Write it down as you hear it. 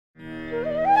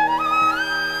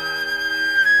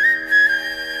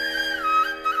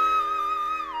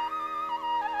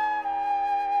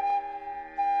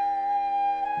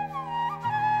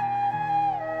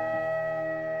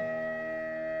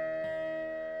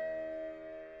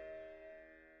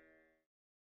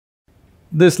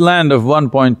This land of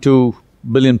 1.2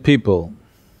 billion people,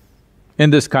 in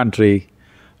this country,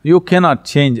 you cannot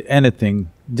change anything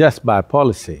just by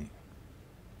policy.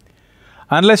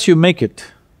 Unless you make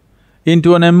it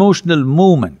into an emotional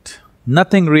movement,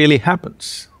 nothing really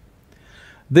happens.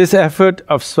 This effort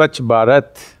of Swachh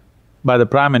Bharat by the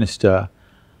Prime Minister,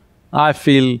 I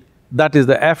feel that is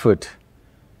the effort.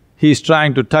 He's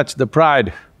trying to touch the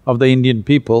pride of the Indian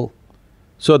people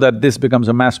so that this becomes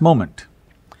a mass movement.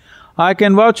 I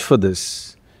can vouch for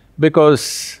this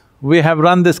because we have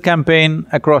run this campaign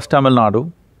across Tamil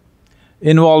Nadu,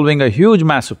 involving a huge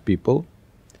mass of people.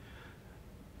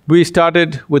 We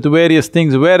started with various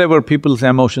things wherever people's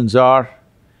emotions are.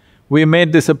 We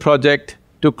made this a project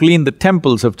to clean the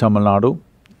temples of Tamil Nadu.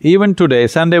 Even today,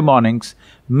 Sunday mornings,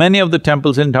 many of the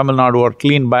temples in Tamil Nadu are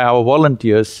cleaned by our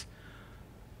volunteers,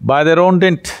 by their own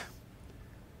dint,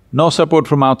 no support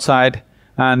from outside,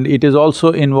 and it is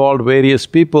also involved various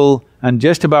people and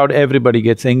just about everybody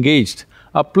gets engaged.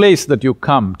 A place that you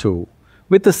come to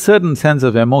with a certain sense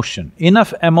of emotion,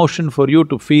 enough emotion for you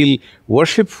to feel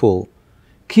worshipful,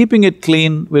 keeping it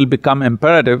clean will become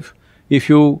imperative if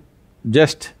you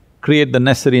just create the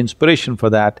necessary inspiration for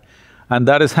that, and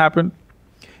that has happened.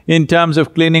 In terms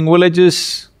of cleaning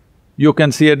villages, you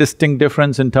can see a distinct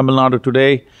difference in Tamil Nadu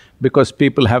today because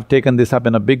people have taken this up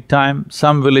in a big time.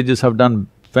 Some villages have done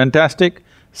fantastic,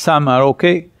 some are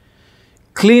okay.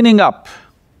 Cleaning up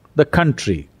the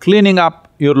country, cleaning up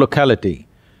your locality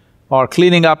or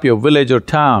cleaning up your village or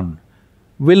town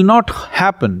will not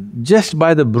happen just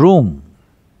by the broom.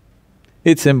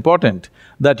 It's important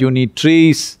that you need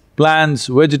trees, plants,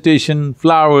 vegetation,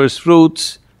 flowers,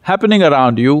 fruits happening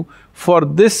around you for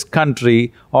this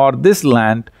country or this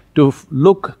land to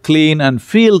look clean and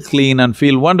feel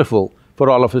wonderful for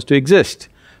all of us to exist.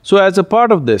 So as a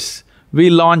part of this, we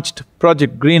launched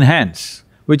Project Green Hands,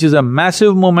 which is a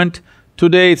massive movement.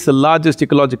 Today it's the largest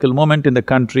ecological movement in the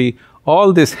country.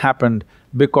 All this happened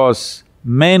because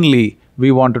mainly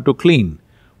we wanted to clean.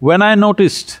 When I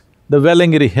noticed the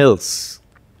Vellangiri hills,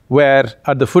 where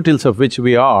at the foothills of which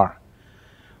we are,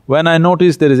 when I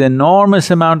noticed there is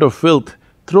enormous amount of filth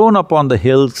thrown upon the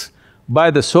hills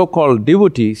by the so-called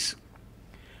devotees,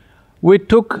 we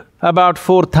took about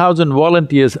 4,000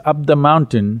 volunteers up the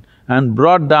mountain and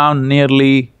brought down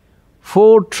nearly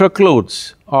 4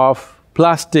 truckloads of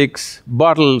plastics,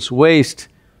 bottles, waste,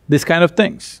 these kind of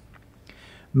things.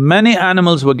 Many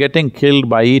animals were getting killed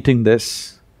by eating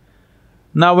this.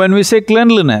 Now when we say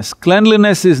cleanliness,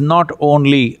 cleanliness is not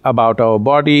only about our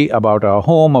body, about our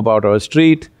home, about our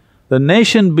street. The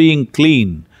nation being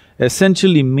clean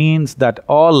essentially means that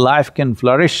all life can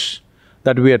flourish,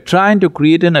 that we are trying to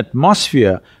create an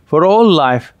atmosphere for all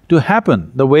life to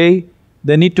happen the way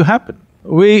they need to happen.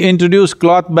 We introduce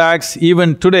cloth bags.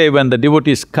 Even today when the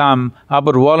devotees come,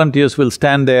 our volunteers will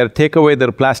stand there, take away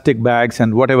their plastic bags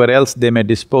and whatever else they may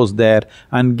dispose there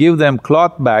and give them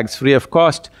cloth bags free of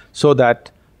cost so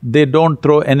that they don't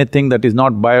throw anything that is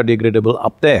not biodegradable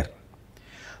up there.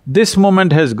 This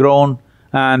movement has grown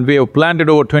and we have planted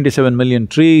over 27 million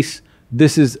trees.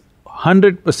 This is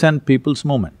 100% people's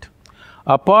movement.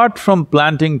 Apart from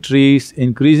planting trees,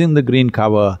 increasing the green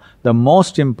cover, the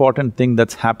most important thing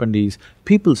that's happened is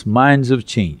people's minds have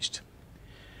changed.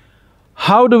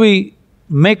 How do we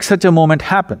make such a moment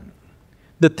happen?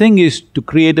 The thing is to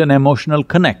create an emotional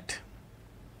connect.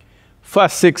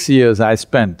 First 6 years I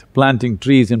spent planting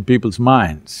trees in people's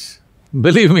minds.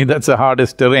 Believe me, that's the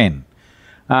hardest terrain.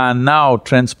 And now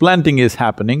transplanting is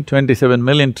happening, 27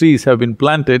 million trees have been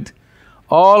planted,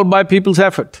 all by people's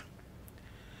effort.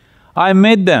 I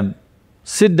made them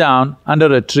sit down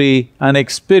under a tree and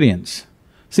experience.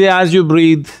 See, as you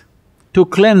breathe, to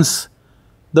cleanse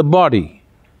the body,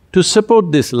 to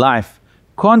support this life,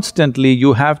 constantly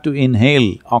you have to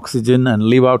inhale oxygen and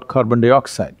leave out carbon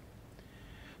dioxide.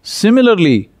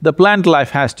 Similarly, the plant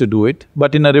life has to do it,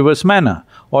 but in a reverse manner.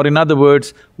 Or in other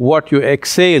words, what you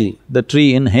exhale, the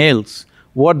tree inhales.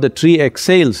 What the tree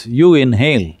exhales, you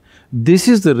inhale. This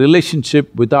is the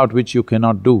relationship without which you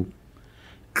cannot do.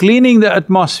 Cleaning the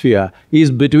atmosphere is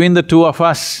between the two of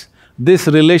us. This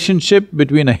relationship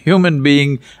between a human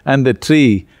being and the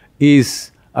tree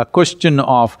is a question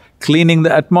of cleaning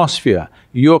the atmosphere.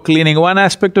 You're cleaning one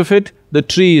aspect of it, the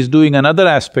tree is doing another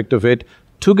aspect of it.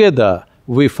 Together,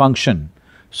 we function.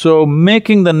 So,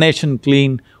 making the nation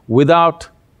clean without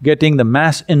getting the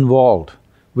mass involved,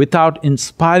 without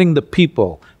inspiring the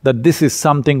people that this is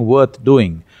something worth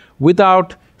doing,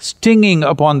 without stinging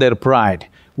upon their pride,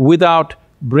 without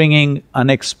bringing an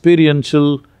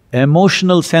experiential,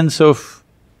 emotional sense of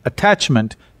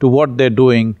attachment to what they're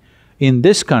doing in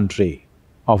this country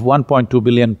of 1.2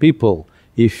 billion people,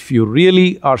 If you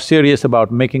really are serious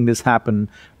about making this happen,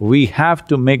 we have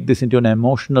to make this into an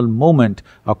emotional movement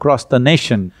across the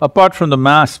nation. Apart from the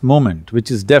mass movement, which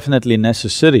is definitely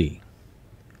necessary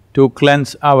to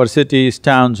cleanse our cities,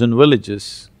 towns and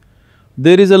villages,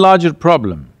 there is a larger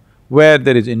problem where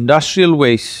there is industrial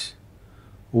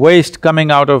waste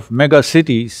coming out of mega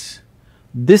cities.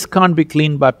 This can't be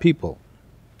cleaned by people.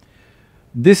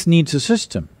 This needs a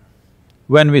system.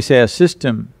 When we say a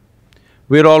system,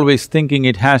 we're always thinking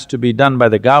it has to be done by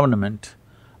the government.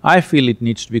 I feel it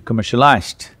needs to be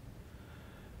commercialized.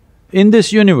 In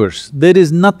this universe, there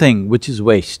is nothing which is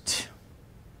waste.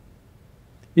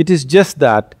 It is just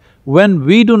that when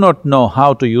we do not know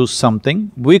how to use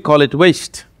something, we call it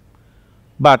waste.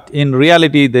 But in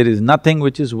reality, there is nothing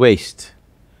which is waste.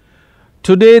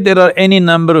 Today, there are any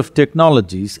number of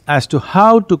technologies as to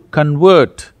how to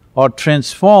convert or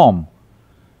transform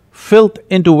filth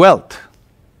into wealth.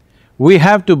 We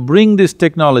have to bring these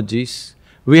technologies,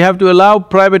 we have to allow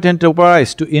private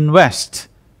enterprise to invest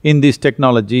in these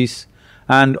technologies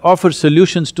and offer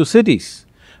solutions to cities.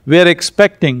 We are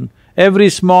expecting every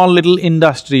small little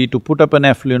industry to put up an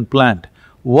effluent plant.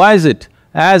 Why is it?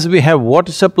 As we have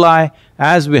water supply,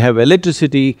 as we have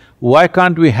electricity, why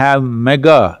can't we have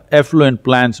mega effluent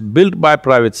plants built by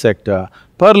private sector?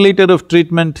 Per liter of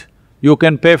treatment, you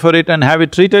can pay for it and have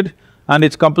it treated, and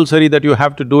it's compulsory that you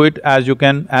have to do it as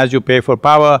you pay for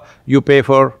power, you pay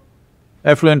for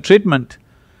effluent treatment.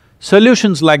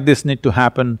 Solutions like this need to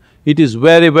happen. It is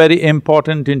very, very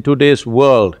important in today's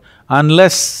world.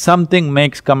 Unless something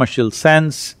makes commercial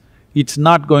sense, it's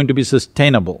not going to be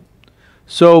sustainable.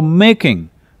 So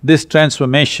making this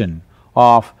transformation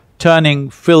of turning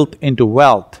filth into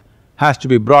wealth has to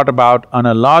be brought about on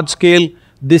a large scale.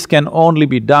 This can only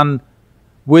be done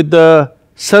with the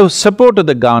support of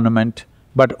the government,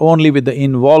 but only with the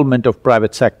involvement of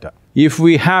private sector. If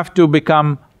we have to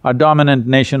become a dominant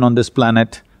nation on this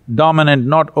planet, dominant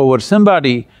not over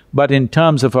somebody, but in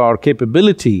terms of our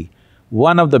capability,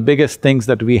 one of the biggest things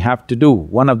that we have to do,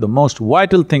 one of the most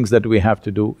vital things that we have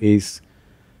to do is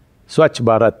Swachh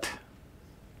Bharat.